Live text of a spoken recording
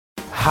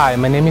Hi,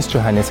 my name is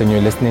Johannes and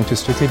you're listening to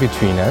Strictly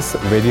Between Us,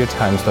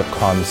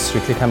 RadioTimes.com's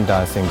Strictly Come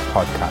Dancing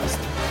podcast.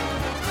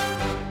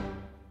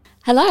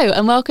 Hello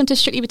and welcome to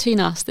Strictly Between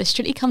Us, the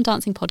Strictly Come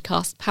Dancing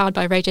podcast powered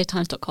by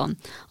RadioTimes.com.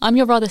 I'm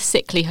your rather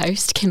sickly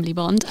host, Kimberly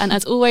Bond, and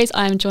as always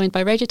I am joined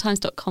by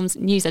RadioTimes.com's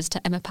news editor,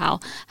 Emma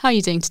Powell. How are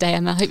you doing today,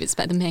 Emma? I hope it's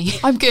better than me.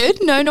 I'm good.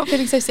 No, not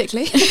feeling so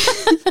sickly.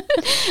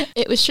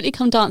 It was Strictly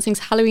Come Dancing's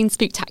Halloween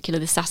Spooktacular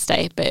this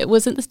Saturday, but it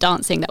wasn't the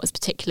dancing that was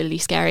particularly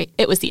scary,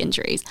 it was the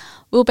injuries.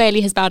 Will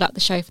Bailey has bowed out the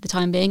show for the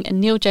time being, and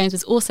Neil Jones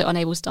was also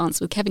unable to dance,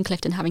 with Kevin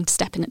Clifton having to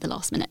step in at the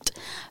last minute.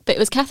 But it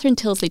was Catherine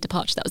Tilsley's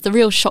departure that was the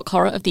real shock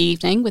horror of the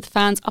evening, with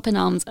fans up in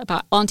arms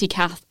about Auntie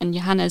Kath and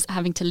Johannes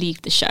having to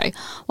leave the show.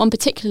 One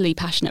particularly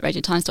passionate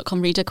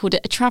RadioTimes.com reader called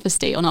it a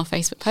travesty on our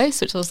Facebook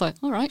post, which I was like,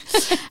 all right.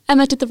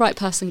 Emma, did the right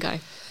person go?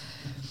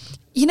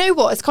 You know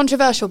what? It's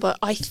controversial, but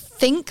I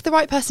think the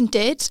right person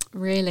did.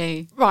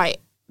 Really? Right.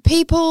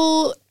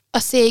 People are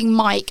seeing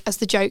Mike as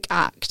the joke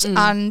act.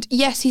 And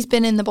yes, he's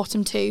been in the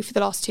bottom two for the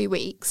last 2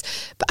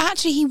 weeks, but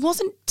actually he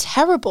wasn't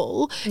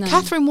terrible. No.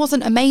 Catherine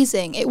wasn't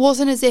amazing. It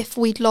wasn't as if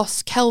we'd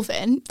lost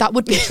Kelvin. That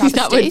would be a travesty.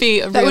 That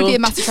would be a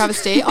massive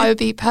travesty. I would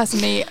be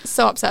personally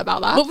so upset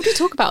about that. What would we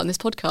talk about on this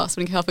podcast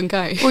when Kelvin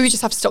go? Well, we would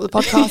just have to stop the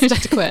podcast. We'd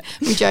have to quit.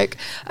 We joke.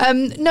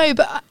 No,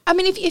 but I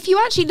mean, if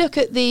you actually look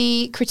at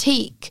the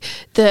critique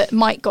that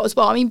Mike got as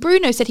well, I mean,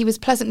 Bruno said he was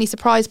pleasantly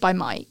surprised by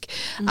Mike.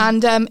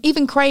 And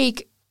even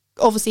Craig,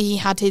 obviously he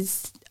had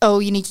his,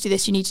 you need to do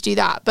this, you need to do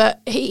that.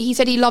 But he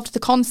said he loved the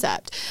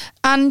concept.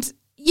 And,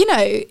 you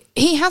know,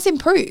 he has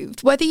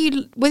improved. Whether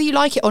you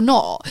like it or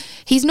not,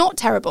 he's not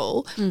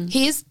terrible.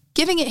 He is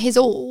giving it his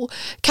all.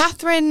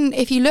 Catherine,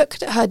 if you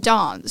looked at her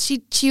dance,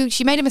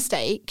 she made a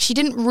mistake. She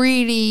didn't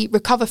really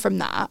recover from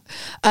that.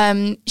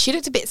 She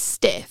looked a bit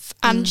stiff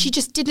and she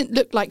just didn't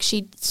look like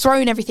she'd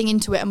thrown everything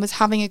into it and was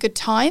having a good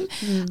time.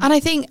 And I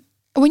think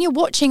when you're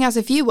watching as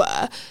a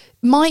viewer,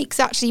 Mike's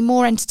actually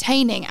more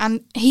entertaining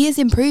and he is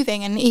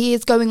improving and he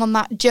is going on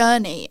that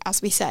journey, as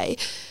we say.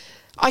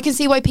 I can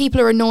see why people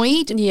are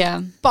annoyed.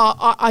 Yeah. But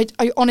I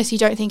honestly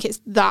don't think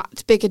it's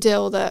that big a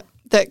deal that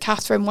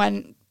Catherine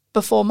went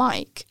before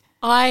Mike.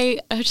 I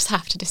just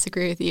have to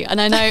disagree with you.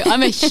 And I know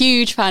I'm a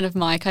huge fan of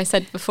Mike. I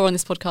said before on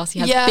this podcast, he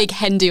has big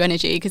hen-do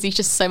energy because he's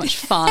just so much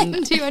fun.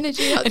 Hen-do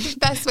energy, that's the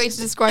best way to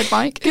describe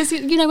Mike. Because,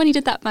 you know, when he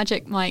did that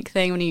Magic Mike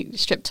thing, when he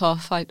stripped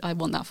off, I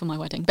want that for my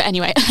wedding. But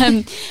anyway,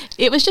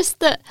 it was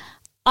just that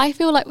I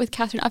feel like with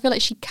Catherine, I feel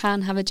like she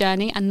can have a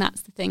journey, and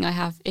that's the thing I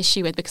have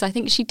issue with, because I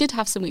think she did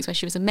have some weeks where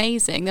she was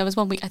amazing. There was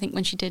one week, I think,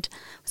 when she did,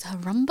 was it a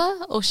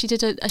rumba? Or she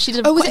did a was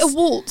it a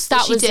waltz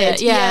that she was did?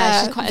 It,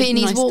 yeah. Quite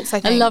Viennese waltz,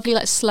 I think. A lovely,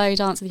 like, slow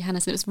dance with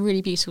Johannes, and it was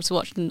really beautiful to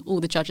watch, and all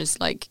the judges,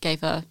 like,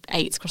 gave her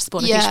 8s across the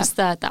board. I think she was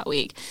 3rd that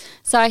week.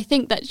 So I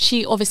think that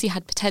she obviously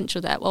had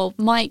potential there. Well,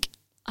 Mike,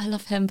 I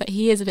love him, but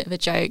he is a bit of a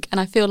joke, and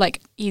I feel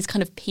like he's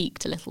kind of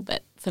peaked a little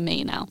bit for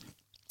me now.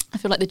 I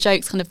feel like the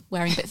joke's kind of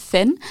wearing a bit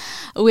thin.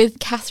 With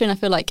Catherine, I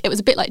feel like it was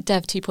a bit like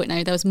Dev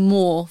 2.0. There was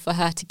more for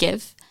her to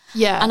give.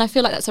 Yeah. And I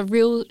feel like that's a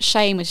real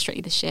shame with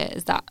Strictly this year,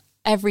 is that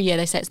every year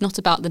they say it's not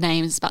about the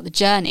names, it's about the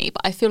journey.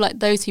 But I feel like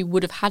those who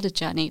would have had a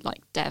journey,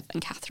 like Dev and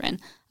Catherine,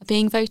 are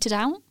being voted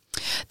out.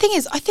 Thing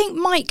is, I think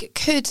Mike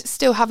could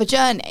still have a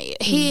journey.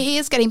 He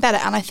is getting better.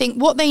 And I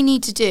think what they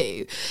need to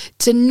do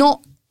to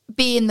not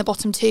be in the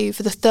bottom two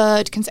for the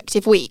 3rd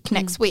consecutive week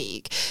next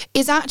week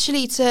is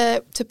actually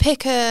to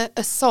pick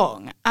a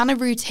song and a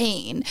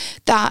routine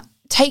that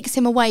takes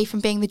him away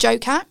from being the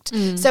joke act.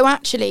 So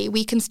actually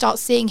we can start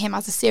seeing him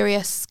as a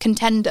serious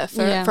contender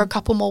for a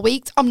couple more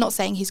weeks. I'm not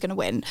saying he's going to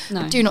win.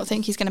 No. I do not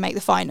think he's going to make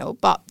the final,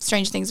 but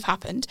strange things have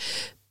happened.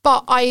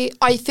 But I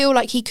feel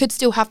like he could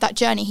still have that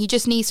journey. He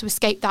just needs to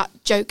escape that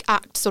joke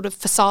act sort of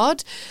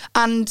facade.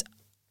 And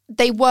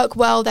they work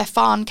well, they're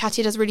fun.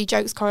 Katia does really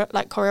jokes,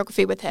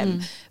 choreography with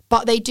him.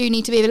 But they do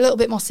need to be a little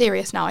bit more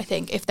serious now, I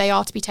think, if they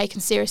are to be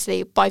taken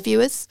seriously by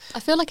viewers. I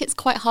feel like it's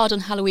quite hard on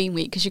Halloween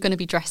week because you're going to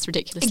be dressed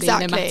ridiculously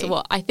no matter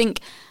what.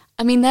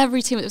 I mean, their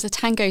routine, it was a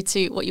tango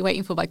to What You're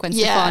Waiting For by Gwen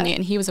Stefani,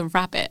 and he was a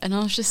rabbit. And I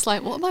was just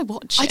like, what am I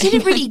watching? I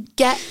didn't really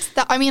get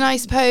that. I mean, I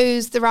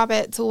suppose the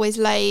rabbit's always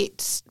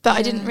late, but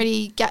I didn't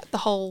really get the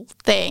whole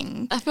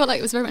thing. I felt like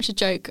it was very much a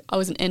joke I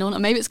wasn't in on. Or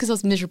maybe it's because I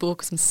was miserable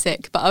because I'm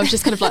sick, but I was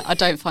just kind of like, I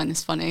don't find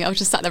this funny. I was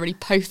just sat there really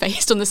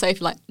po-faced on the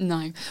sofa like,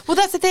 no. Well,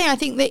 that's the thing. I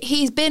think that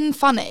he's been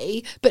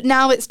funny, but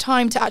now it's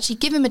time to actually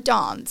give him a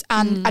dance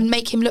and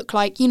make him look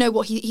like, you know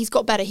what, he's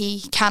got better.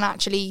 He can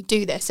actually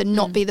do this and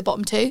not be the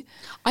bottom two.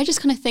 I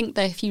just kind of think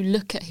that if you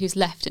look at who's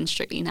left in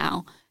Strictly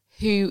now,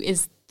 who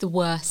is the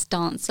worst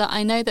dancer?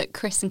 I know that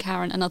Chris and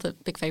Karen, another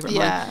big favourite of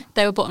mine,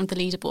 they were bottom of the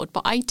leaderboard,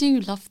 but I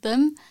do love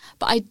them.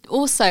 But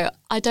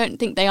I don't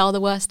think they are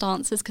the worst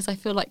dancers, because I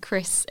feel like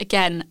Chris,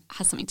 again,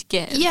 has something to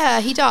give.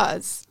 Yeah, he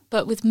does.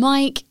 But with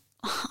Mike,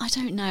 I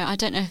don't know. I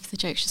don't know if the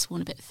joke's just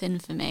worn a bit thin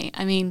for me.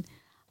 I mean,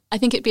 I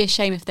think it'd be a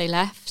shame if they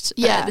left,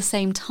 but at the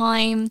same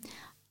time,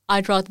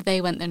 I'd rather they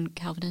went than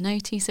Calvin and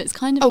Otis. So it's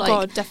kind of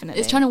God, definitely.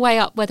 It's trying to weigh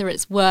up whether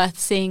it's worth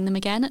seeing them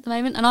again at the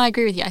moment. And I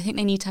agree with you. I think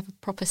they need to have a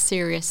proper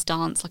serious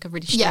dance, like a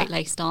really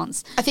straight-laced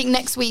dance. I think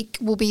next week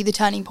will be the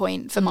turning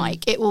point for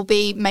Mike. It will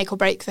be make or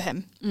break for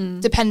him,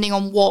 depending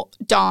on what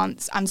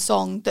dance and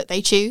song that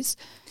they choose.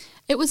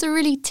 It was a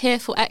really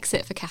tearful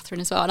exit for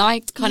Catherine as well. And I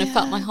kind of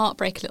felt my heart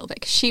break a little bit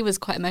because she was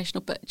quite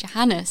emotional. But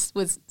Johannes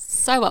was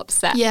so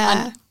upset.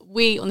 Yeah. And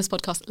we on this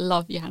podcast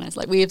love Johannes.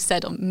 Like we have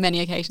said on many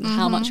occasions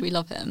how much we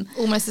love him.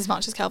 Almost as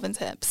much as Calvin's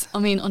hips. I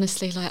mean,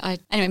 honestly,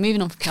 anyway,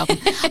 moving on from Calvin.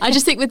 I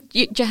just think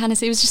with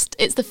Johannes,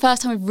 it's the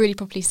first time we've really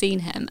properly seen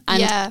him.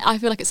 And I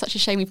feel like it's such a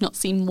shame we've not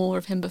seen more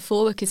of him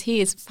before because he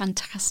is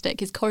fantastic.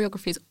 His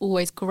choreography is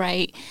always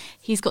great.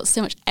 He's got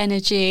so much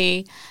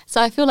energy.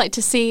 So I feel like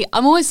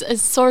I'm always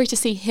as sorry to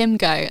see him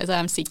go as I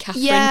am to see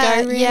Catherine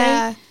go, really.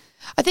 Yeah.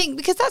 I think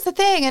because that's the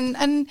thing,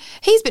 and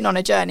he's been on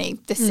a journey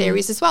this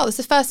series as well. This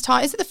is the first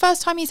time. Is it the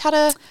first time he's had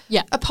a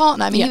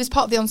partner? I mean, he was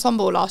part of the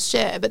ensemble last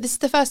year, but this is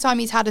the first time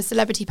he's had a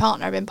celebrity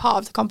partner and been part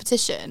of the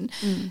competition.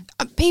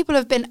 People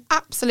have been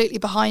absolutely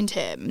behind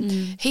him.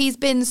 He's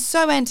been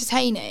so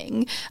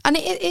entertaining, and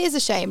it is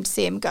a shame to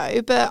see him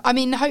go. But I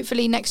mean,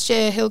 hopefully next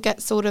year he'll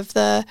get sort of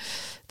the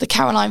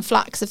Caroline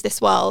Flacks of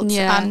this world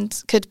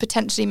and could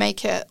potentially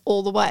make it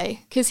all the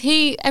way. Because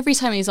every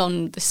time he's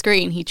on the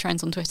screen, he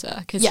trends on Twitter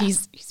because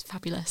he's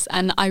fabulous.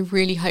 And I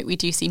really hope we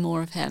do see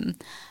more of him.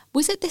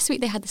 Was it this week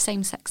they had the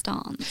same-sex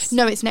dance?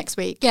 No, it's next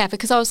week. Yeah,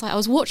 because I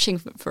was watching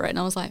for it and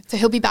I was like... So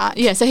he'll be back.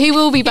 Yeah, so he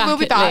will be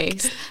back at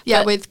least.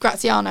 Yeah, with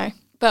Graziano.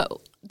 But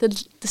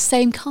the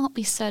same can't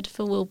be said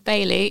for Will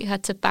Bailey, who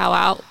had to bow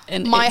out.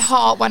 And my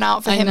heart went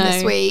out for him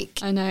this week.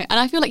 I know. And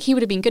I feel like he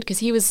would have been good because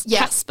he was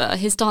Casper.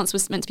 His dance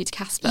was meant to be to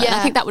Casper. Yeah. And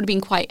I think that would have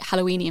been quite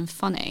Halloweeny and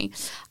funny.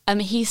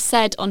 He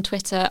said on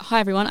Twitter, "Hi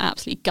everyone, I'm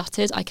absolutely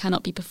gutted. I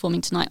cannot be performing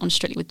tonight on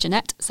Strictly with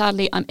Jeanette.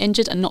 Sadly, I'm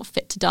injured and not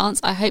fit to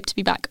dance. I hope to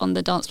be back on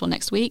the dance floor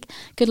next week.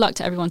 Good luck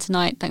to everyone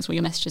tonight. Thanks for all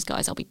your messages,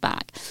 guys. I'll be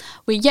back."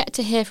 We're yet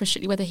to hear from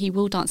Strictly whether he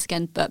will dance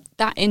again, but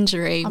that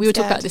injury, we were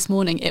talking about it this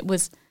morning, it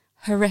was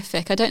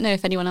horrific. I don't know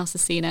if anyone else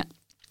has seen it,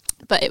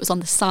 but it was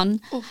on The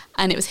Sun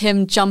and it was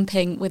him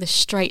jumping with a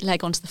straight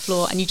leg onto the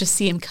floor and you just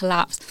see him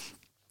collapse.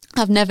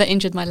 I've never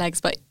injured my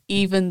legs, but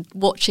even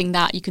watching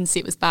that, you can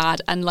see it was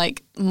bad. And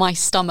like my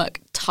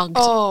stomach tugged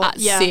at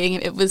seeing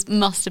it. It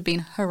must have been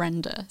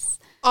horrendous.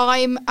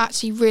 I'm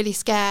actually really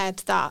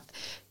scared that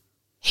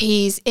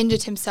he's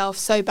injured himself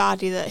so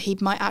badly that he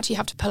might actually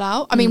have to pull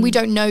out. I mean, we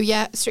don't know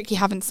yet. Strictly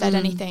haven't said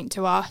anything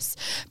to us,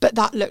 but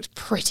that looked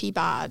pretty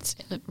bad.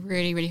 It looked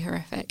really, really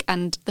horrific.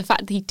 And the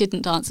fact that he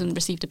didn't dance and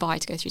received a bye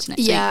to go through to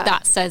next week,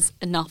 that says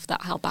enough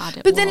that how bad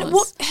it was. But then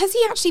what has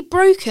he actually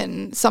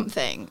broken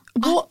something?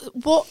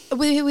 What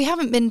we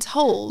haven't been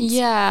told.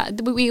 Yeah,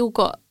 we all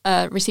got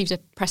received a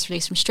press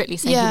release from Strictly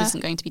saying he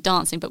wasn't going to be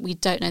dancing, but we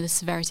don't know the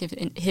severity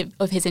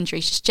of his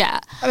injuries just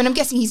yet. I mean, I'm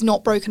guessing he's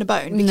not broken a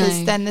bone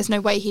because then there's no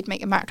way he'd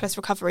make a miraculous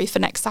recovery for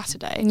next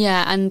Saturday.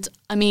 Yeah, and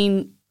I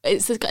mean,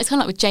 it's kind of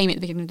like with Jamie at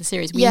the beginning of the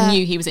series. We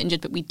knew he was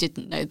injured, but we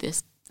didn't know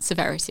the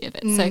severity of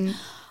it. So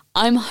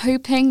I'm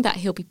hoping that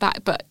he'll be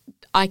back, but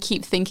I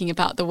keep thinking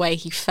about the way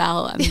he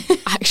fell and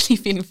actually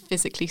feeling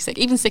physically sick,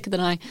 even sicker than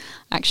I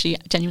actually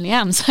genuinely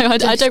am. So I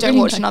don't really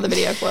watch another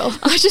video of Will.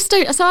 I just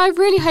don't. So I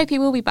really hope he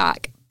will be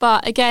back.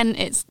 But again,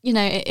 it's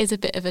it is a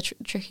bit of a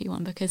tricky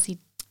one because he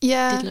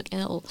did look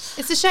ill.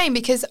 It's a shame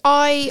because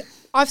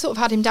I've sort of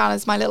had him down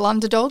as my little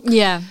underdog.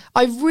 Yeah.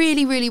 I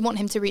really, really want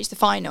him to reach the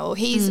final.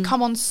 He's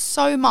come on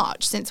so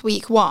much since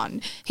week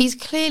one. He's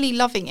clearly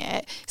loving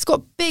it. He's got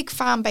a big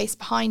fan base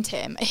behind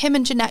him. Him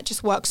and Jeanette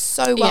just work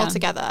so well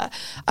together.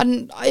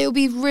 And it'll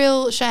be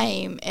real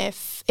shame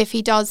if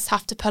he does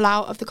have to pull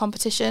out of the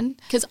competition.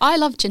 Because I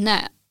love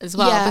Jeanette as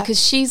well because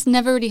she's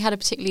never really had a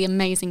particularly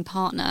amazing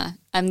partner.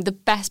 The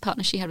best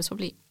partner she had was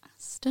probably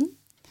Aston.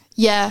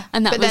 Yeah,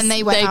 and then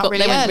they went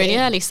really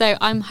early. So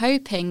I'm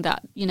hoping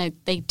that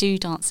they do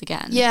dance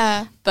again.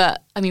 Yeah,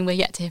 but I mean we're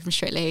yet to hear from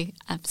Strictly,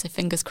 so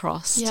fingers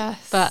crossed.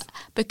 Yes, but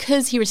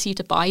because he received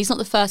a bye, he's not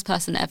the first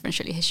person ever in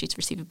Strictly history to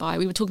receive a bye.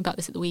 We were talking about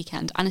this at the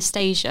weekend.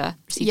 Anastasia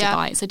received a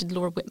bye, so did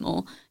Laura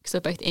Whitmore because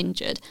they're both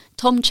injured.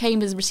 Tom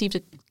Chambers received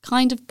a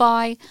kind of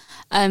bye.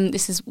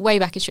 This is way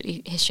back in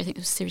Strictly history. I think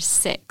it was series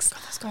 6.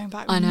 God, that's going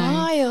back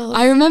miles.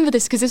 I remember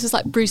this because this was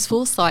like Bruce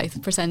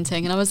Forsyth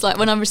presenting, and I was like,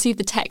 when I received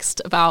the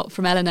text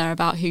from Eleanor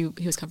about who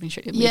was covering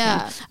Strictly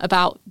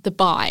about the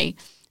bye,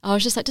 I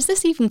was just like, does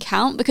this even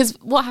count? Because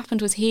what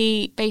happened was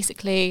they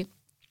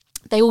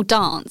all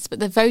danced, but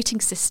the voting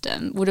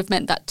system would have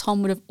meant that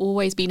Tom would have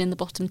always been in the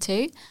bottom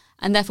 2,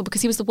 and therefore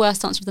because he was the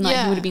worst dancer of the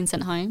night, he would have been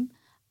sent home.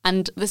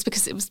 And that's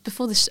because it was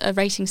before the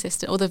rating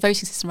system, or the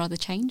voting system rather,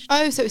 changed.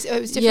 Oh, so it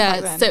was different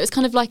back then. So it was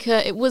kind of like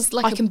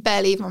I can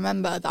barely even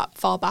remember that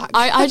far back.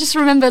 I just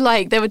remember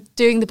like they were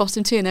doing the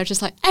bottom 2 and they were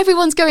just like,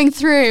 everyone's going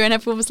through, and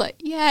everyone was like,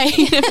 yay.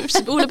 It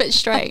was all a bit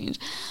strange.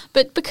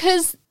 But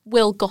because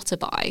Will got a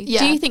bye,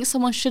 do you think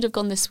someone should have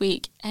gone this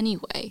week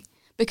anyway?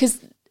 Because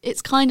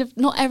it's kind of,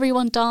 not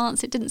everyone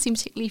danced. It didn't seem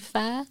particularly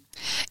fair.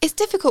 It's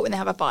difficult when they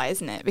have a bye,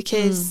 isn't it?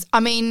 Because,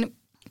 I mean,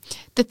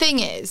 the thing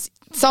is,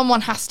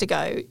 someone has to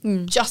go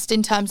just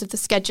in terms of the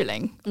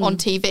scheduling on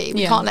TV.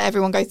 We can't let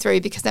everyone go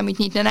through, because then we'd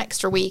need an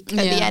extra week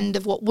at the end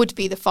of what would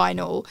be the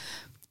final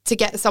to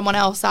get someone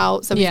else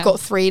out. So we've got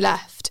 3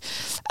 left.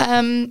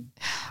 I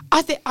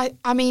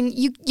mean,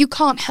 you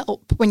can't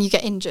help when you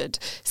get injured.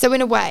 So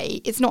in a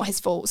way, it's not his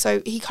fault.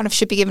 So he kind of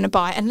should be given a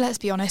bye. And let's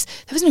be honest,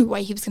 there was no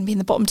way he was going to be in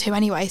the bottom 2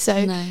 anyway.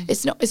 So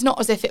it's not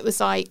as if it was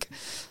like,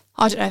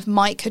 I don't know, if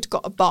Mike had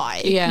got a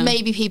bye,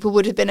 maybe people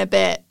would have been a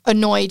bit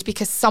annoyed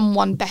because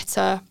someone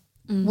better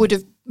would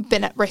have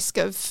been at risk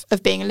of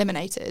being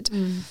eliminated.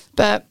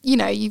 But, you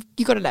know, you've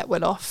got to let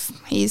Will off.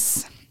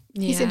 He's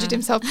injured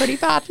himself pretty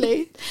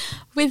badly.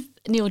 With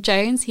Neil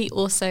Jones, he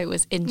also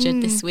was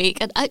injured this week,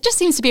 and it just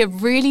seems to be a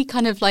really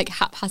kind of like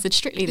haphazard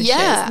Strictly this year.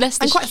 It's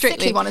and quite Strictly. A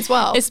sickly one as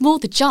well. It's more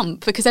the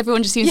jump, because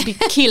everyone just seems to be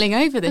keeling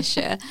over this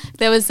year.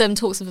 There was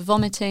talks of a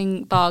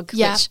vomiting bug,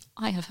 which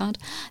I have had.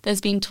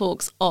 There's been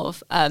talks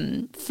of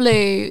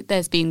flu.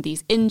 There's been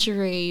these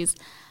injuries.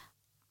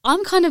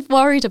 I'm kind of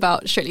worried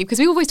about Strictly, because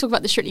we always talk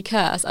about the Strictly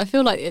curse. I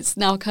feel like it's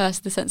now a curse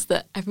in the sense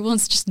that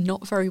everyone's just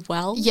not very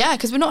well. Yeah,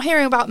 because we're not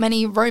hearing about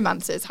many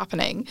romances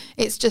happening.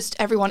 It's just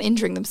everyone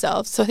injuring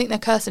themselves. So I think they're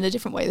cursed in a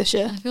different way this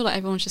year. I feel like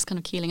everyone's just kind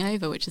of keeling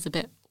over, which is a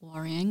bit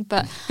worrying.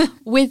 But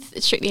with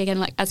Strictly, again,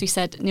 like as we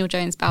said, Neil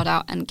Jones bowed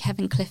out and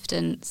Kevin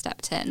Clifton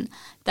stepped in.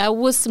 There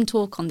was some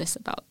talk on this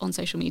on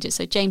social media.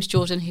 So James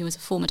Jordan, who was a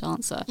former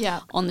dancer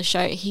on the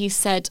show, he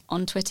said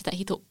on Twitter that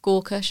he thought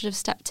Gorka should have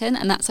stepped in.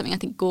 And that's something I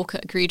think Gorka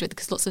agreed with,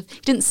 because he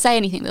didn't say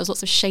anything. There was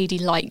lots of shady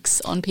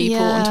likes on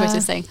people on Twitter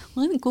saying,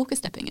 well, I think Gorka's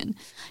stepping in.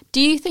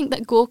 Do you think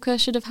that Gorka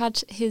should have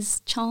had his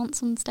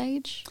chance on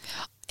stage?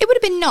 It would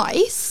have been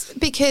nice,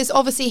 because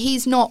obviously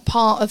he's not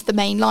part of the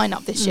main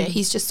lineup this year.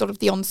 He's just sort of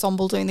the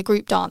ensemble doing the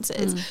group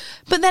dances.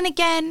 But then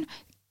again,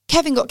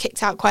 Kevin got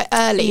kicked out quite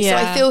early, so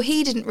I feel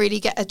he didn't really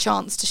get a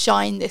chance to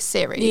shine this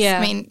series. I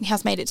mean, he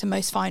has made it to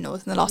most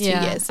finals in the last few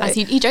years. So. As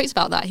he jokes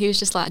about that. He was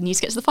just like, I need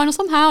to get to the final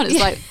somehow. And it's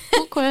like,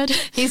 awkward.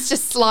 He's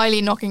just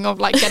slyly knocking off,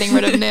 like getting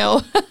rid of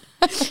Neil.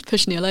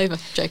 Push Neil over.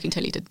 Joking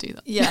till he did do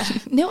that. Yeah.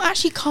 Neil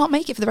actually can't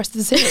make it for the rest of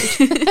the series.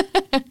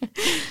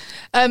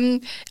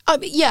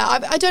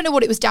 I don't know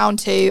what it was down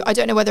to. I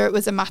don't know whether it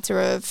was a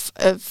matter of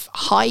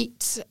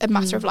height, a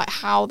matter of like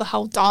how the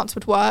whole dance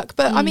would work.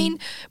 But I mean,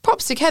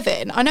 props to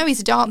Kevin. I know he's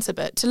a dancer,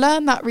 but to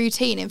learn that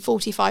routine in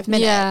 45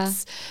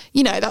 minutes,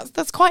 you know,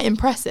 that's quite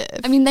impressive.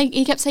 I mean,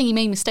 he kept saying he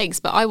made mistakes,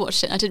 but I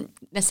watched it and I didn't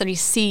necessarily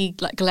see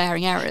like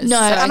glaring errors. No,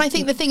 so I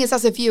think the thing is,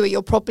 as a viewer,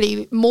 you're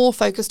probably more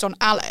focused on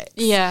Alex.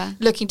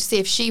 Looking to see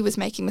if she was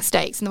making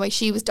mistakes in the way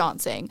she was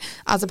dancing,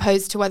 as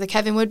opposed to whether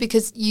Kevin would,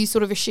 because you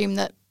sort of assume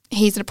that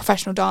he's a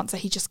professional dancer,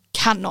 he just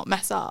cannot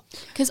mess up.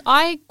 Because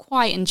I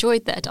quite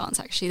enjoyed their dance,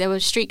 actually. There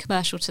was a street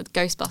commercial to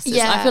Ghostbusters.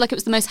 I feel like it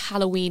was the most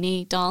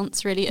Halloween-y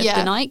dance, really, of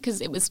the night,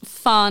 because it was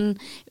fun,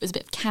 it was a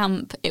bit of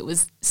camp, it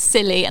was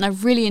silly, and I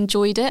really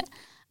enjoyed it.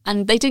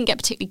 And they didn't get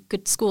particularly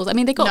good scores. I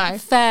mean, they got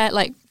fair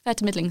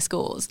to middling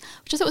scores,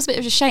 which I thought was a bit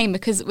of a shame,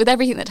 because with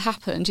everything that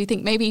happened, do you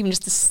think maybe even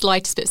just the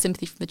slightest bit of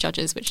sympathy from the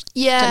judges, which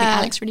I don't think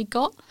Alex really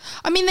got?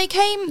 I mean, they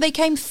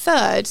came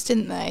third,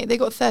 didn't they? They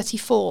got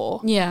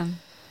 34. Yeah.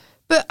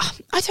 But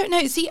I don't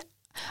know. See,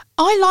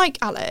 I like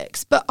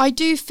Alex, but I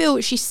do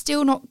feel she's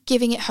still not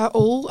giving it her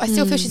all. I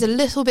still feel she's a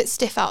little bit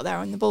stiff out there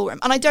in the ballroom.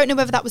 And I don't know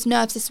whether that was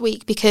nerves this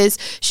week, because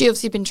she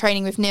obviously been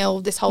training with Neil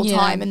this whole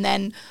time, and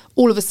then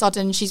all of a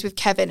sudden she's with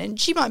Kevin, and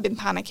she might have been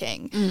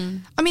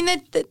panicking. I mean,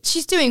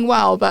 she's doing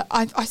well, but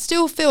I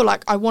still feel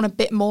like I want a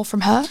bit more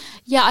from her.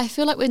 Yeah, I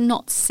feel like we're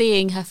not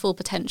seeing her full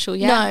potential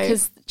yet,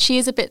 because she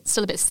is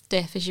still a bit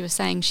stiff, as you were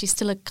saying. She's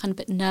still a kind of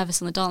bit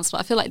nervous on the dance floor.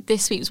 I feel like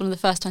this week was one of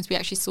the first times we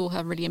actually saw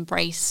her really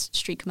embrace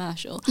street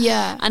commercial.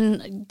 Yeah.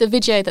 And the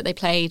video that they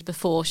played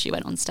before she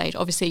went on stage,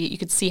 obviously you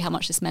could see how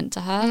much this meant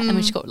to her. And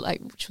when she got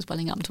she was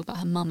welling up and talking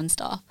about her mum and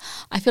stuff,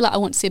 I feel like I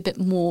want to see a bit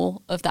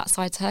more of that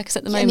side to her, because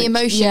at the moment, the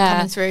emotion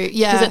coming through.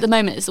 Yeah. Because at the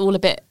moment it's all a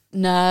bit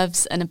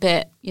nerves and a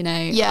bit,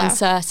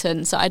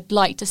 uncertain. So I'd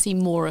like to see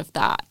more of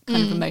that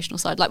kind of emotional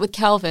side. Like with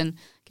Kelvin,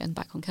 again,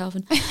 back on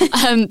Kelvin,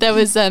 there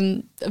was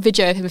a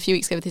video of him a few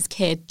weeks ago with his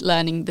kid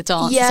learning the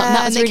dance. Yeah, and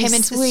that was and they really came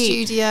into sweet.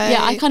 the studio.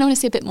 Yeah, I kind of want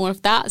to see a bit more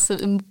of that, so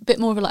a bit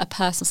more of a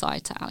personal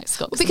side to Alex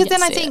Scott. Because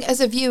then I think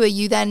as a viewer,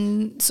 you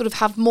then sort of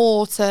have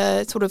more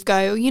to sort of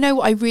go, you know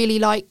what, I really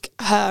like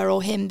her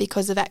or him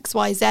because of X,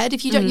 Y, Z.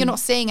 If you don't, you're not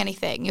seeing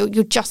anything.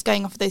 You're just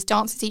going off of those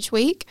dances each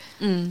week.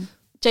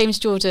 James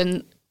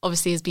Jordan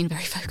obviously has been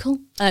very vocal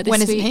this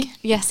when isn't week.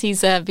 he? Yes,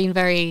 he's been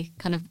very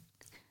kind of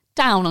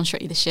down on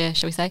Strictly this year,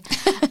 shall we say.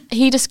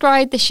 He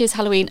described this year's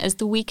Halloween as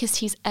the weakest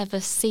he's ever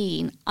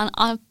seen. And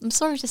I'm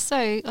sorry to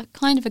say, I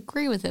kind of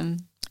agree with him.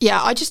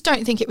 Yeah, I just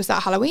don't think it was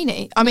that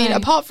Halloween-y. I mean,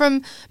 apart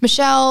from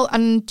Michelle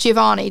and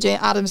Giovanni doing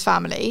Addams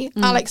Family,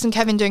 Alex and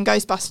Kevin doing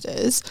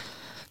Ghostbusters,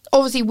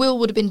 obviously Will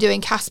would have been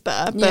doing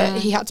Casper, but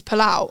he had to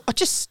pull out. I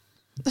just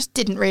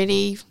didn't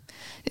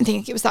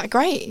think it was that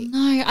great.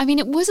 No, I mean,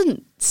 it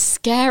wasn't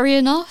scary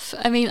enough.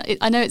 I mean,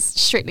 I know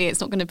it's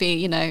not going to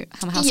be, Hammer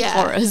House of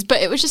Horrors,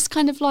 but it was just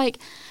kind of like,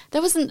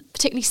 there wasn't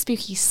particularly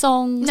spooky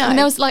songs. No. I mean,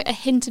 there was like a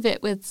hint of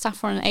it with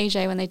Saffron and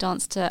AJ when they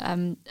danced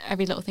to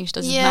Every Little Thing She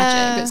Does Is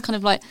Magic. It was kind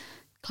of like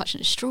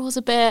clutching at straws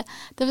a bit.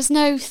 There was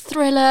no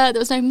thriller. There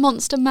was no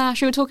monster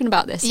mash. We were talking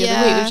about this the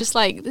other week. It was just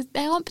like,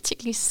 they aren't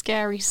particularly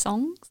scary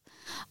songs,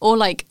 or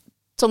like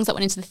songs that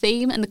went into the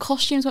theme, and the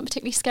costumes weren't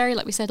particularly scary.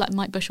 Like we said, like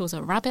Mike Bushell was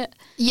a rabbit.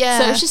 Yeah.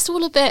 So it was just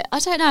all a bit, I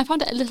don't know, I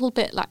found it a little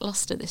bit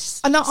lackluster this.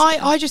 And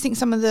I just think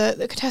some of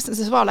the contestants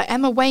as well, like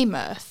Emma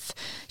Weymouth,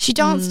 she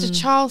danced to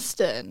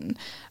Charleston,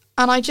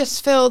 and I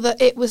just feel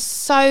that it was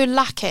so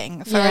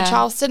lacking for a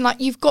Charleston.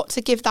 Like, you've got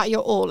to give that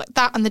your all, like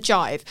that and the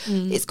jive.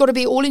 It's got to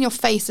be all in your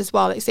face as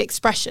well. It's the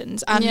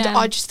expressions. And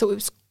I just thought it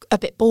was a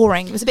bit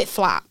boring. It was a bit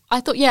flat.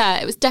 I thought,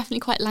 it was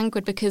definitely quite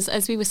languid, because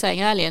as we were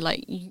saying earlier,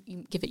 like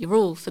you give it your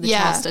all for the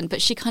Charleston,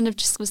 but she kind of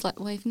just was like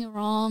waving her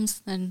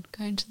arms, then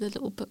going to the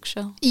little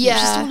bookshelf. Yeah. It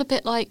was just all a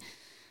bit like,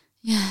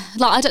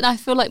 like, I don't know, I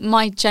feel like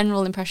my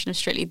general impression of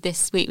Strictly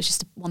this week was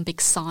just one big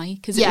sigh,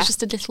 because it was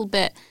just a little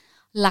bit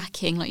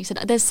lacking. Like you said,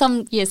 there's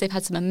some years they've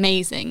had some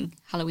amazing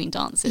Halloween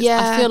dances.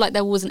 I feel like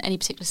there wasn't any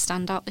particular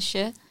standout this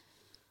year.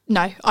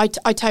 No, I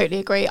totally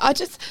agree.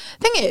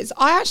 Thing is,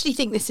 I actually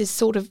think this is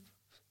sort of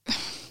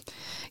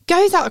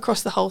goes out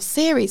across the whole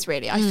series,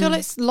 really. I feel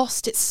it's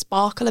lost its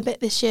sparkle a bit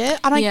this year,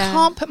 and I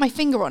can't put my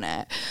finger on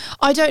it.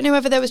 I don't know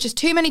whether there was just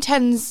too many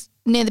 10s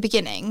near the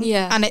beginning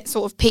and it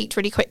sort of peaked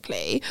really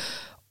quickly,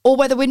 or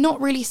whether we're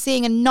not really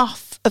seeing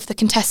enough of the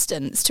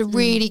contestants to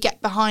really get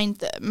behind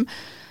them.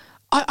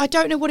 I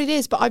don't know what it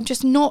is, but I'm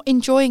just not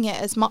enjoying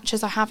it as much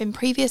as I have in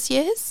previous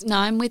years. No,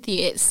 I'm with you.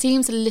 It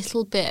seems a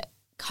little bit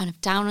kind of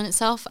down on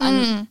itself,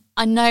 and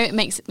I know it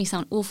makes me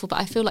sound awful, but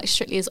I feel like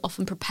Strictly is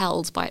often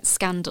propelled by its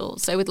scandal.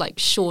 So with like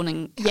Sean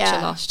and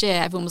Katja last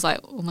year, everyone was like,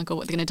 oh my God,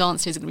 what are they going to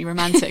dance to? Is it going to be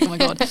romantic? Oh my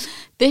God.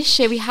 This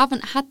year we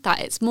haven't had that.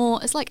 It's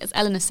like, as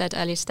Eleanor said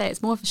earlier today,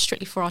 it's more of a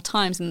Strictly for our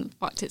times, and in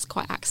fact it's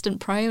quite accident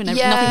prone, and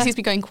nothing seems to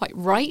be going quite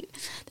right.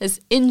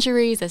 There's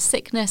injuries, there's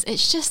sickness.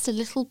 It's just a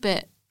little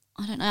bit,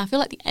 I don't know, I feel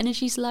like the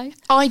energy's low.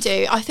 I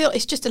do. I feel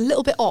it's just a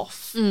little bit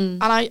off.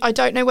 And I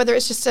don't know whether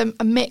it's just a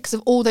mix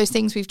of all those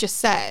things we've just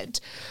said.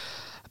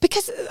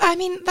 Because, I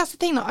mean, that's the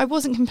thing. Like, I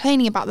wasn't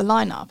complaining about the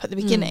lineup at the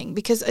beginning,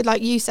 because,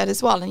 like you said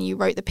as well, and you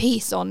wrote the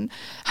piece on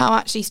how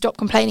actually stop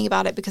complaining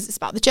about it, because it's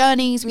about the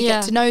journeys, we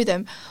get to know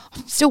them.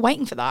 I'm still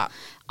waiting for that.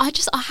 I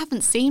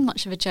haven't seen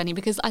much of a journey,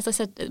 because, as I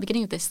said at the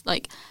beginning of this,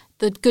 like,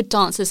 the good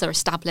dancers are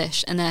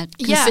established and they're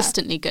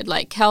consistently good.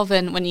 Like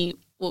Kelvin, when he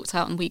walked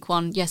out in week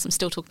 1, yes, I'm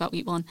still talking about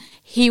week 1,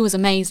 he was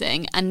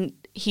amazing, and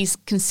he's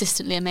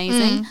consistently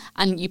amazing,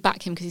 and you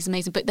back him because he's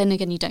amazing, but then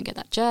again you don't get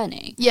that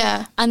journey.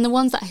 And the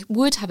ones that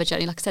would have a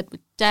journey, like I said, with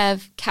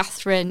Dev,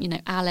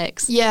 Catherine,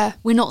 Alex,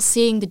 we're not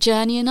seeing the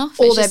journey enough,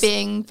 or they're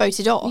being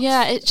voted off.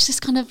 It's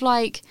just kind of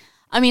like,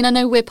 I mean, I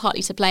know we're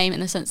partly to blame in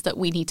the sense that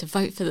we need to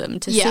vote for them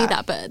to see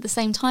that, but at the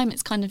same time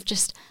it's kind of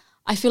just,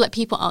 I feel like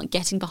people aren't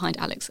getting behind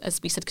Alex, as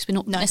we said, because we're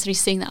not necessarily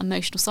seeing that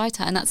emotional side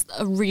to her, and that's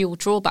a real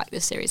drawback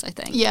this series, I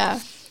think.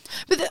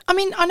 But I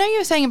mean, I know you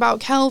were saying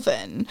about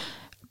Kelvin,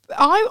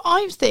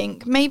 I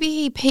think maybe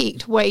he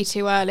peaked way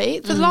too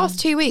early. For the last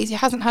 2 weeks, he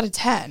hasn't had a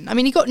 10. I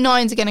mean, he got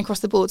 9s again across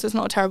the board, so it's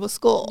not a terrible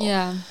score.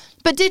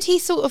 But did he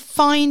sort of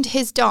find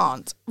his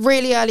dance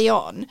really early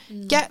on,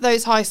 get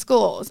those high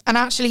scores, and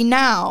actually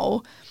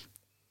now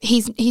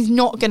he's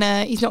not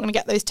gonna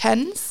get those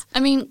 10s? I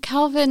mean,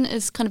 Kelvin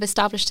has kind of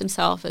established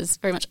himself as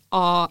very much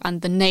our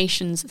and the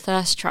nation's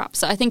thirst trap,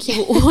 so I think he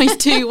will always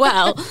do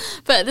well.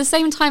 But at the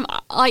same time,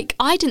 like,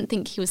 I didn't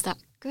think he was that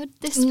good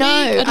this week.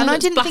 And I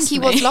didn't think he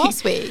was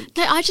last week.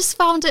 No, I just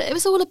found it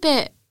was all a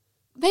bit,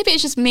 maybe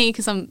it's just me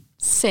because I'm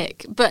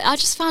sick, but I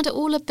just found it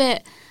all a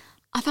bit,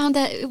 I found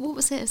that, what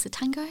was it? It was a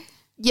tango?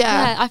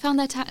 Yeah, I found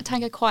their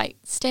tango quite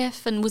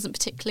stiff and wasn't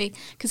particularly,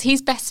 because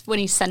he's best when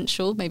he's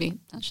sensual, maybe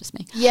that's just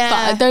me.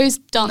 But those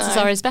dances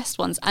are his best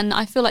ones, and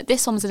I feel like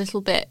this one was a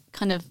little bit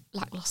kind of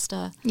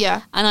lackluster.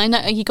 And I know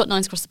he got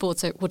 9s across the board,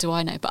 so what do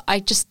I know? But I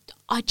just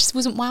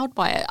wasn't wowed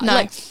by it.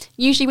 Like,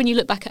 usually when you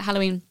look back at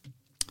Halloween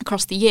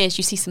across the years,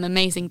 you see some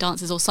amazing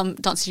dances, or some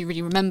dances you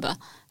really remember.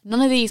 None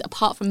of these,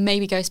 apart from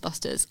maybe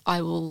Ghostbusters,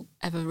 I will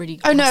ever really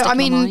stick in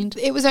my mind.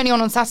 It was only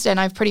on Saturday and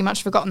I've pretty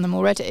much forgotten them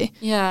already.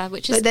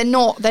 Which is... They're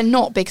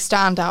not big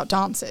standout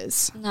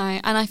dances. No,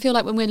 and I feel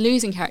like when we're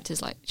losing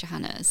characters like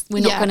Johanna's,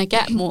 we're not going to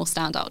get more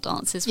standout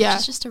dances, which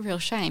is just a real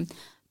shame.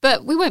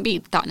 But we won't be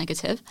that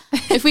negative.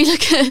 If we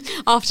look at,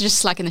 after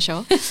just slagging the show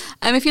off,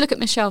 if you look at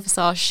Michelle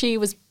Visage, she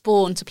was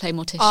born to play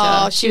Morticia.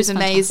 Oh, she was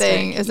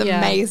amazing. It was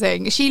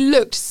amazing. She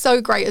looked so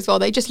great as well.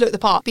 They just looked the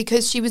part,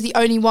 because she was the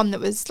only one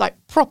that was like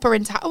proper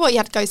into, well, you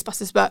had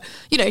Ghostbusters, but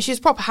she was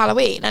proper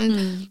Halloween,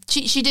 and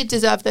she did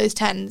deserve those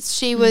 10s.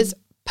 She was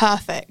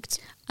perfect.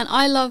 And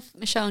I love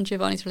Michelle and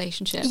Giovanni's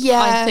relationship.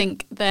 I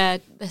think they're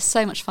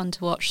so much fun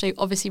to watch. They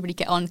obviously really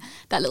get on.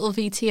 That little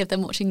VT of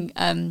them watching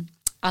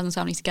Addams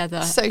Family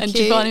together, so and cute.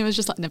 Giovanni was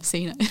just like, never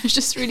seen it. It was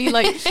just really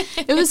like,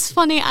 it was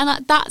funny,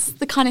 and that's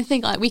the kind of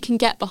thing like we can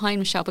get behind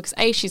Michelle, because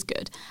A, she's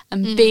good,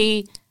 and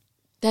B,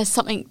 there's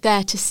something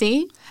there to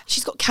see.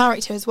 She's got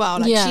character as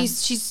well. Like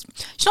she's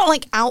not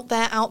like out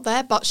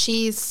there, but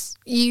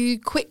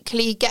you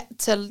quickly get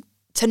to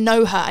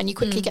know her, and you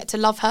quickly get to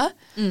love her.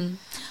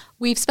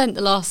 We've spent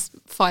the last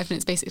 5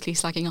 minutes basically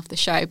slagging off the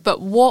show.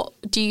 But what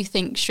do you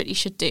think Strictly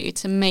should do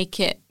to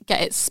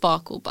get its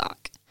sparkle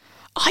back?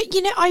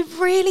 I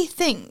really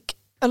think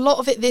a lot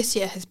of it this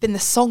year has been the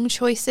song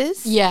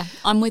choices. Yeah,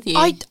 I'm with you.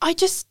 I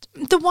just,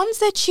 the ones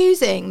they're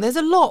choosing, there's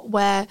a lot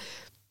where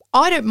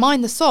I don't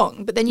mind the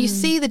song, but then you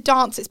see the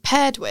dance it's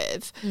paired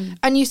with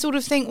and you sort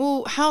of think,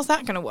 well, how's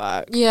that going to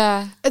work?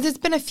 Yeah. There's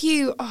been a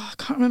few, I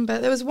can't remember.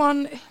 There was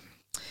one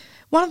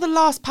of the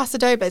last Paso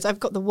Dobles,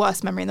 I've got the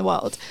worst memory in the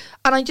world.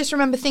 And I just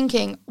remember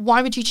thinking,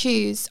 why would you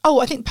choose,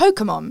 I think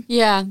Pokemon.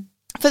 Yeah.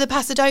 For the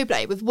Paso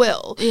Doble with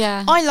Will.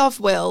 Yeah. I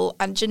love Will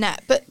and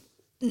Jeanette, but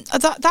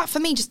that for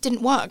me just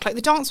didn't work. Like,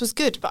 the dance was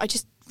good, but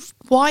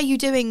why are you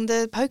doing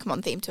the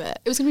Pokemon theme to it?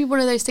 It was going to be one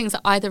of those things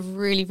that either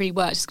really, really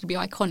worked, it's going to be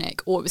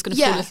iconic, or it was going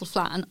to fall a little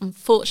flat. And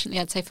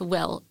unfortunately, I'd say for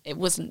Will, it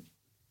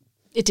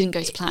didn't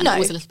go to plan. No, it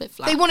was a little bit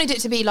flat. They wanted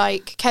it to be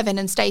like Kevin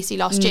and Stacey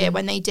last year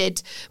when they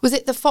did, was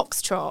it the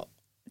Foxtrot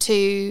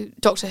to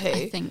Doctor Who?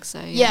 I think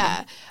so,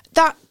 yeah.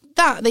 That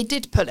they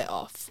did pull it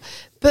off.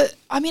 But,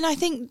 I mean, I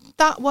think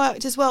that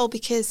worked as well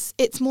because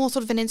it's more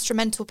sort of an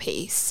instrumental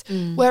piece,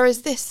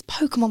 whereas this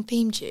Pokemon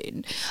theme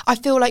tune, I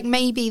feel like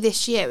maybe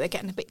this year we're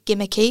getting a bit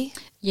gimmicky.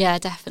 Yeah,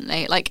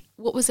 definitely. Like,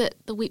 what was it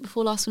the week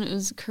before last when it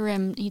was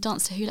Karim? He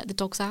danced to Who Let the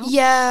Dogs Out?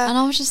 Yeah. And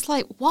I was just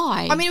like,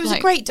 why? I mean, it was a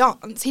great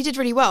dance. He did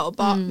really well,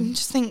 but I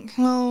just think,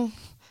 well,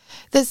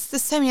 there's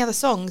so many other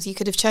songs you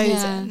could have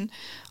chosen. Yeah.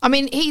 I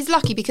mean, he's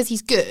lucky because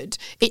he's good.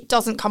 It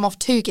doesn't come off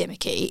too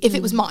gimmicky. If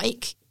it was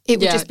Mike, it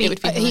would just be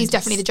he's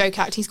definitely the joke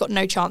act. He's got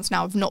no chance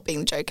now of not being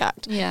the joke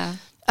act. Yeah.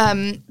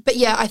 But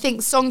yeah, I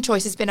think song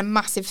choice has been a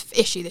massive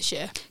issue this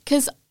year.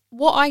 Because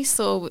what I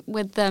saw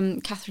with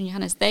Catherine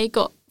Johannes, they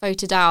got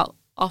voted out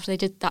after they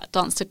did that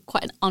dance to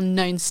quite an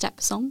unknown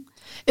step song.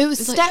 It was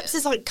Steps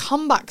is like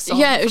comeback song.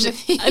 Yeah, it was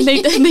and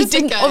they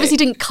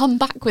didn't come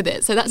back with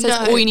it. So that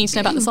says all you need to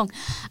know about the song.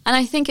 And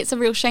I think it's a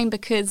real shame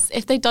because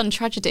if they'd done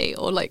Tragedy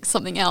or like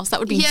something else, that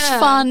would be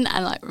fun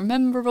and like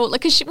rememberable.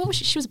 Like, cause she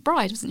was a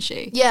bride, wasn't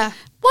she? Yeah.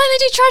 Why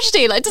did they do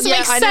Tragedy? Like, it doesn't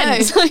make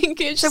sense.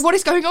 Like, so what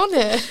is going on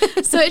here?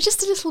 So it's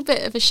just a little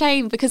bit of a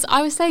shame because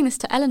I was saying this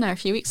to Eleanor a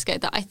few weeks ago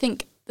that I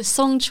think the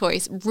song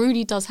choice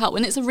really does help.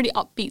 When it's a really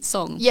upbeat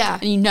song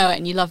and you know it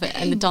and you love it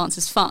and the dance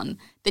is fun,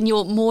 then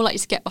you're more likely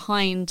to get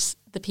behind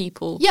the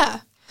people.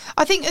 Yeah.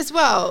 I think as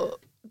well,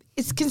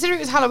 it's considering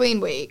it was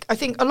Halloween week, I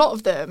think a lot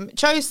of them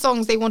chose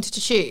songs they wanted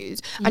to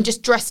choose and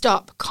just dressed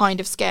up kind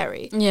of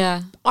scary.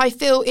 Yeah. I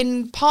feel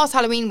in past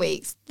Halloween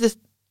weeks,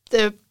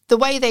 the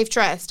way they've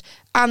dressed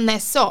and their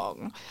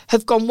song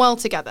have gone well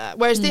together.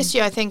 Whereas this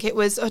year, I think it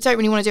was, I don't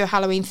really want to do a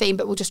Halloween theme,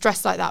 but we'll just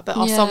dress like that. But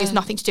our song is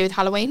nothing to do with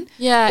Halloween.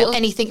 Yeah. Or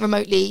anything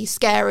remotely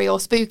scary or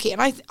spooky.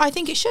 And I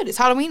think it should. It's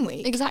Halloween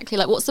week. Exactly.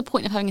 Like, what's the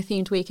point of having a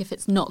themed week if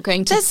it's not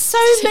going to... There's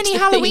so many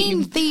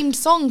Halloween themed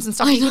songs and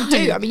stuff you can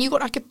do. I mean, you've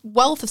got like a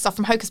wealth of stuff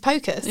from Hocus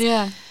Pocus.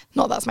 Yeah.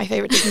 Not that's my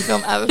favourite Disney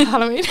film ever for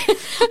Halloween.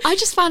 I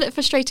just found it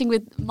frustrating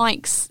with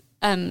Mike's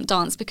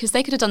dance because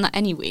they could have done that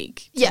any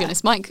week, to be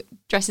honest. Mike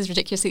dresses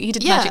ridiculously. He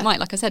did Magic Mike,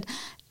 like I said.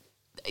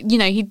 You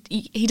know,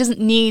 he doesn't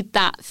need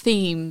that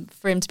theme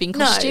for him to be in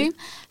costume. No.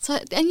 So,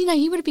 and you know,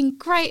 he would have been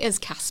great as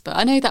Casper.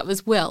 I know that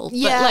was Will, but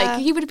like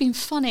he would have been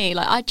funny.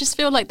 Like, I just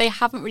feel like they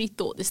haven't really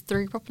thought this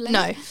through properly.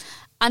 No.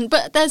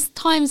 But there's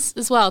times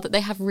as well that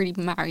they have really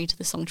married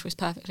the song choice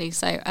perfectly.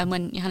 So,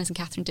 when Johannes and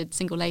Catherine did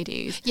Single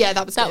Ladies,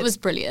 that was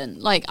brilliant.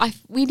 Like,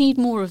 we need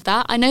more of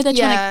that. I know they're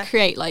trying to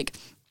create, like,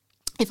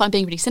 if I'm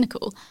being really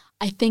cynical,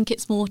 I think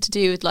it's more to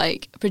do with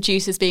like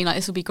producers being like,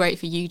 this will be great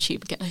for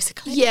YouTube and get loads of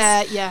clicks.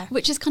 Yeah.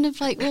 Which is kind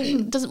of like, well,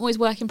 it doesn't always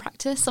work in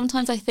practice.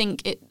 Sometimes I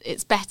think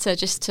it's better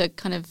just to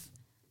kind of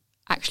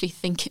actually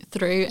think it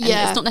through. And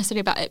it's not necessarily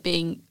about it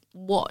being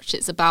watched.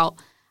 It's about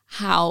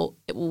how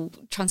it will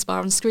transpire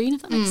on screen,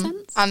 if that makes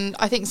sense. And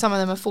I think some of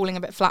them are falling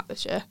a bit flat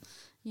this year.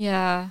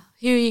 Yeah.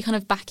 Who are you kind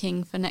of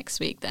backing for next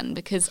week then?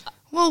 Because...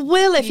 Well,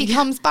 Will, if he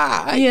comes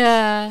back.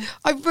 Yeah.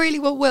 I really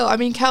will. I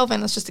mean,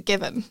 Kelvin, that's just a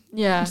given.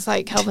 Yeah. It's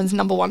like Kelvin's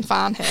 #1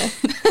 fan here.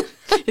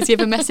 Has he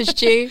ever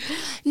messaged you?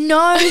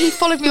 No, he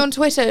followed me on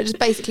Twitter. It just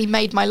basically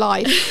made my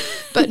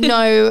life. But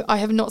no, I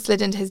have not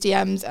slid into his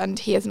DMs and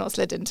he has not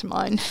slid into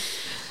mine.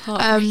 So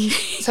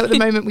at the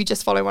moment, we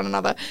just follow one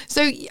another.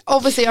 So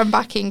obviously, I'm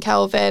backing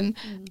Kelvin.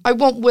 I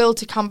want Will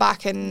to come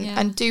back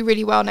and do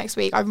really well next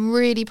week. I'm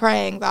really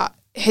praying that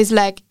his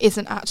leg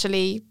isn't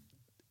actually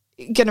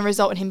going to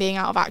result in him being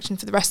out of action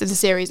for the rest of the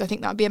series. I think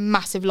that would be a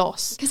massive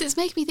loss. Because it's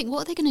making me think,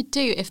 what are they going to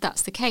do if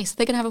that's the case? Are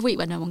they going to have a week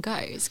where no one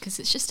goes? Because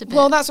it's just a bit...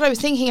 Well, that's what I was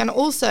thinking. And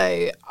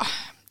also,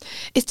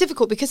 it's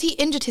difficult because he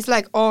injured his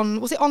leg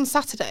was it on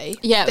Saturday?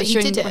 Yeah, that he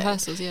did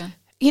rehearsals,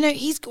 You know,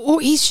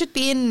 he should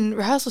be in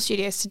rehearsal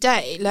studios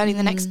today learning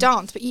the next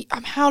dance. But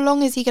how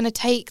long is he going to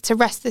take to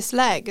rest this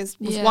leg?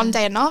 Was one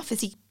day enough?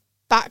 Is he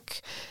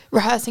back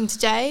rehearsing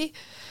today?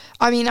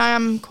 I mean, I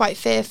am quite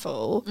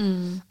fearful.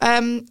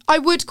 I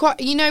would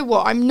you know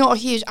what? I'm not a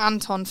huge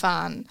Anton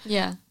fan.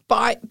 Yeah.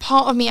 But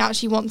part of me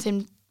actually wants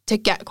him to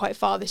get quite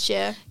far this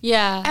year.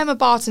 Yeah. Emma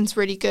Barton's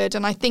really good,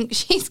 and I think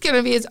she's going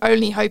to be his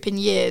only hope in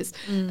years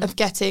of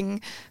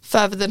getting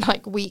further than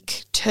like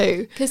week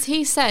 2. Because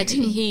he said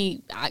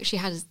he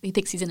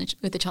thinks he's in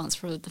with a chance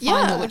for the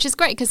final, which is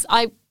great because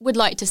I would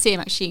like to see him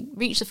actually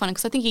reach the final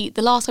because I think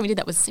the last time he did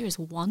that was Series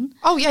 1.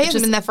 Oh yeah, he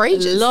hasn't been there for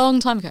ages. A long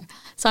time ago.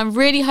 So I'm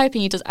really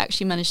hoping he does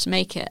actually manage to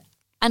make it.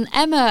 And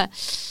Emma,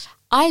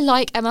 I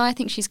like Emma. I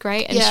think she's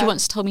great. And she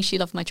once told me she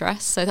loved my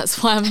dress. So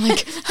that's why I'm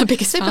like her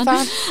biggest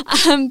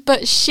fan.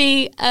 But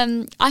she,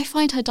 I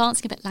find her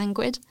dancing a bit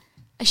languid.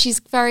 She's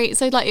very,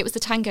 so like it was the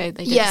tango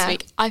they did this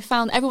week. I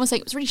found everyone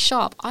saying it was really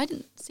sharp. I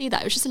didn't see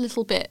that. It was just a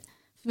little bit,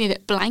 for me, a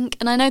bit blank.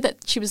 And I know that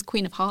she was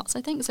Queen of Hearts,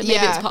 I think. So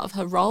maybe it's part of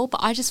her role.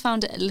 But I just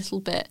found it a little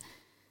bit,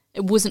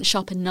 it wasn't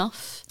sharp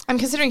enough. And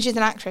considering she's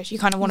an actress, you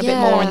kind of want a bit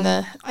more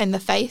in the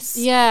face.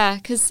 Yeah,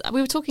 because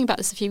we were talking about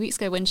this a few weeks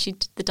ago when she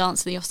did the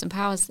dance of the Austin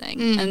Powers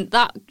thing, and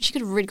that she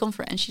could have really gone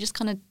for it, and she just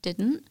kind of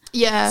didn't.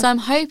 Yeah. So I'm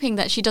hoping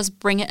that she does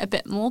bring it a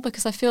bit more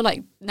because I feel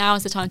like now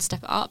is the time to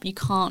step it up. You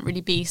can't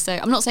really be so.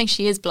 I'm not saying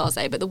she is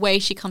blasé, but the way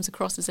she comes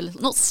across is a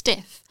little not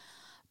stiff,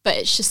 but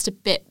it's just a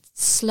bit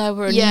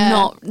slower and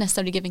not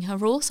necessarily giving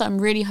her all. So I'm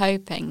really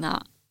hoping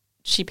that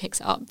she picks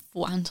it up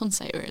for Anton's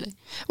sake, really.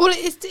 Well,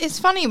 it's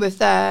funny with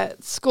their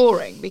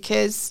scoring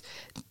because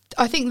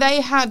I think they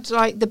had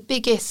like the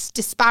biggest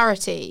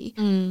disparity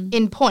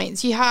in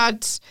points. You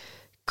had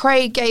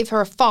Craig gave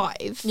her a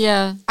 5.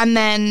 Yeah. And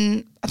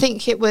then I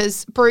think it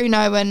was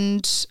Bruno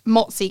and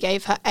Motzi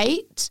gave her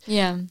 8.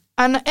 Yeah.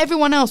 And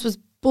everyone else was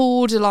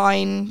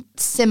borderline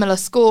similar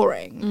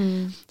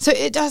scoring. So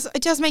it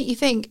does make you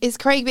think, is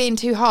Craig being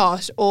too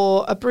harsh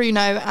or are Bruno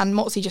and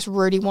Motzi just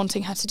really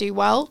wanting her to do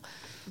well?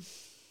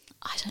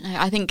 I don't know.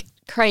 I think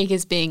Craig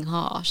is being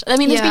harsh. I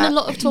mean, there's been a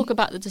lot of talk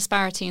about the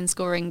disparity in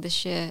scoring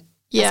this year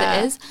as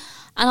it is.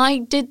 And I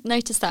did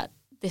notice that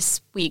this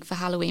week for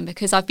Halloween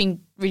because I've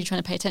been really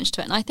trying to pay attention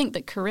to it. And I think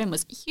that Karim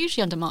was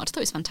hugely undermarked. I thought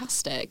it was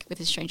fantastic with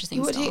his Stranger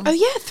Things song.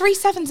 3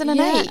 7s and an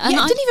 8. And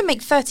it didn't even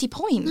make 30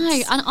 points. No,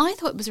 and I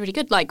thought it was really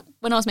good. Like,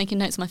 when I was making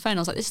notes on my phone, I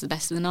was like, this is the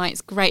best of the night.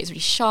 It's great. It's really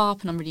sharp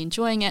and I'm really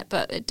enjoying it.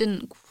 But it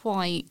didn't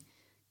quite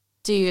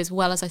do as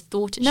well as I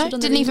thought it should. No,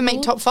 didn't even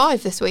make top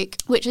 5 this week.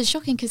 Which is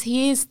shocking because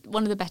he is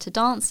one of the better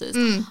dancers.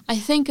 I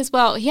think as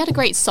well, he had a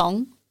great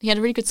song. He had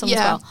a really good song as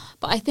well.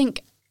 But I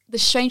think the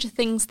Stranger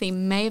Things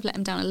theme may have let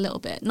him down a little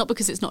bit. Not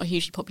because it's not a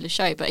hugely popular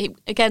show, but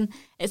again,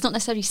 it's not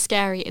necessarily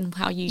scary in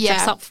how you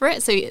dress up for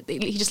it. So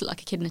he just looked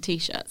like a kid in a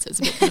T-shirt. So it's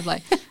a bit kind of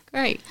like,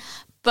 great.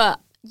 But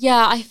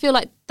yeah, I feel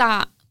like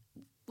that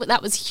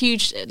was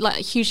huge, like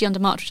hugely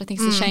undermarked, which I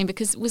think is a shame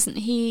because wasn't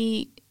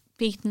he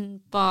beaten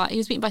by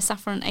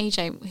Saffron and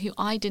AJ, who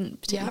I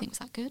didn't particularly think was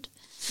that good.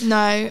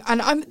 No,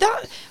 and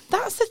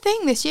that's the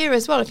thing this year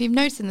as well. If you've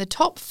noticed, the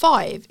top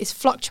 5 is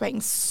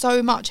fluctuating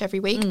so much every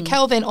week.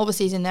 Kelvin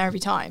obviously is in there every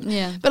time.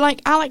 Yeah. But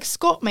like Alex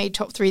Scott made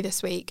top 3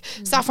 this week.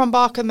 Saffron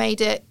Barker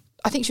made it.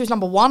 I think she was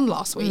number 1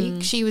 last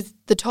week. She was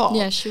the top.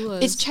 Yeah, she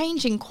was. It's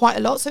changing quite a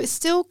lot, so it's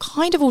still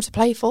kind of all to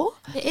play for.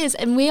 It is,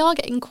 and we are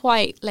getting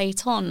quite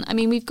late on. I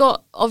mean, we've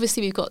got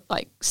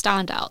like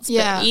standouts,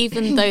 but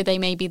even though they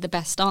may be the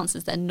best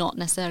dancers, they're not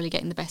necessarily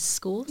getting the best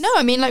scores. No,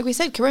 I mean, like we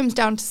said, Karim's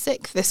down to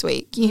 6th this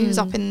week. He was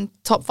up in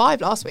top 5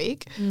 last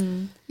week.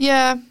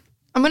 Yeah,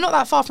 and we're not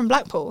that far from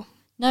Blackpool.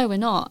 No, we're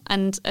not.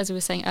 And as we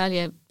were saying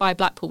earlier, by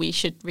Blackpool, we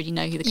should really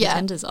know who the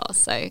contenders are.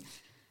 So.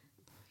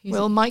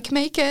 Will Mike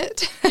make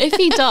it? If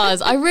he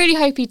does, I really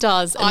hope he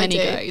does, and then he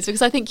goes,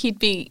 because I think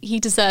he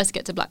deserves to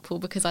get to Blackpool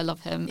because I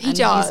love him. He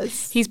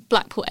does. He's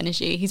Blackpool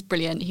energy. He's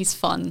brilliant. He's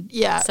fun.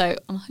 Yeah. So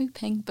I'm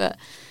hoping, but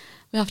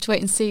we'll have to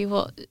wait and see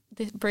what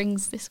this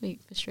brings this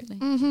week for Strictly.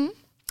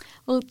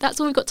 Well,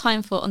 that's all we've got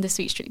time for on this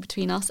week's Strictly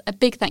Between Us. A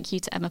big thank you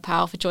to Emma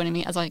Powell for joining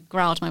me as I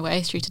growled my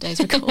way through today's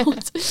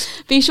record.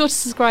 Be sure to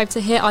subscribe to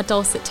hear our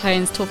dulcet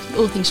tones talking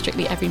all things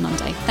Strictly every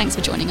Monday. Thanks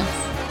for joining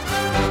us.